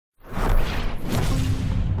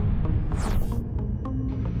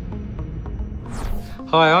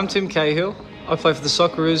Hi, I'm Tim Cahill. I play for the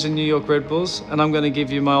Socceroos and New York Red Bulls, and I'm going to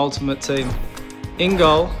give you my ultimate team. In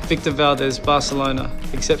goal, Victor Valdez, Barcelona.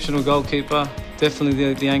 Exceptional goalkeeper,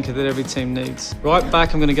 definitely the anchor that every team needs. Right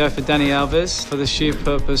back, I'm going to go for Dani Alves for the sheer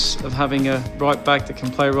purpose of having a right back that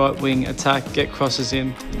can play right wing, attack, get crosses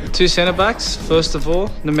in. Two centre backs, first of all,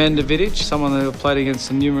 Nemanja Vidic, someone that I've played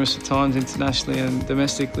against numerous times internationally and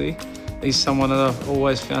domestically. He's someone that I've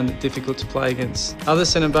always found it difficult to play against. Other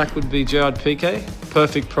centre-back would be Gerard Piqué,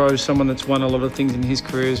 perfect pro, someone that's won a lot of things in his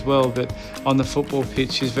career as well, but on the football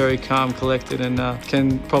pitch he's very calm, collected, and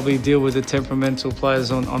can probably deal with the temperamental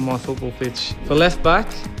players on my football pitch. For left-back,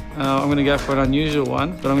 I'm going to go for an unusual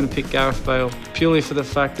one, but I'm going to pick Gareth Bale, purely for the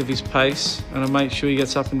fact of his pace, and I'll make sure he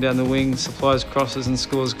gets up and down the wing, supplies crosses and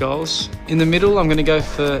scores goals. In the middle, I'm going to go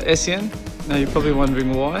for Essien. Now you're probably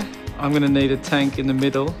wondering why. I'm going to need a tank in the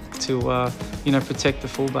middle to protect the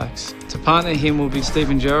fullbacks. To partner him will be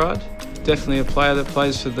Steven Gerrard, definitely a player that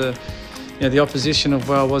plays for the opposition of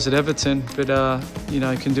where I was at Everton, but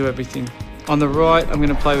can do everything. On the right, I'm going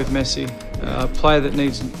to play with Messi, a player that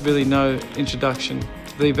needs really no introduction.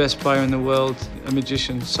 The best player in the world, a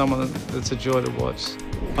magician, someone that's a joy to watch.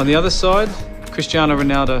 On the other side, Cristiano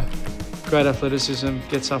Ronaldo, great athleticism,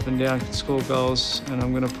 gets up and down, can score goals, and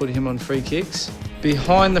I'm going to put him on free kicks.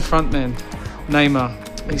 Behind the front man, Neymar.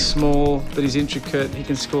 He's small, but he's intricate. He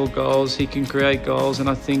can score goals. He can create goals, and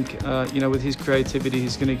I think, with his creativity,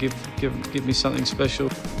 he's going to give me something special.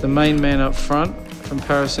 The main man up front from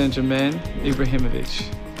Paris Saint-Germain,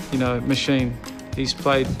 Ibrahimovic. Machine. He's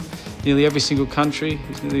played nearly every single country.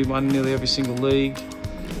 He's nearly won nearly every single league,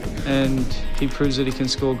 and he proves that he can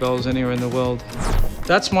score goals anywhere in the world.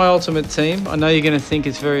 That's my ultimate team. I know you're going to think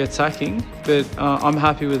it's very attacking, but I'm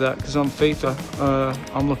happy with that because on FIFA,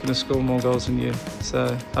 I'm looking to score more goals than you.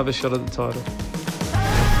 So have a shot at the title.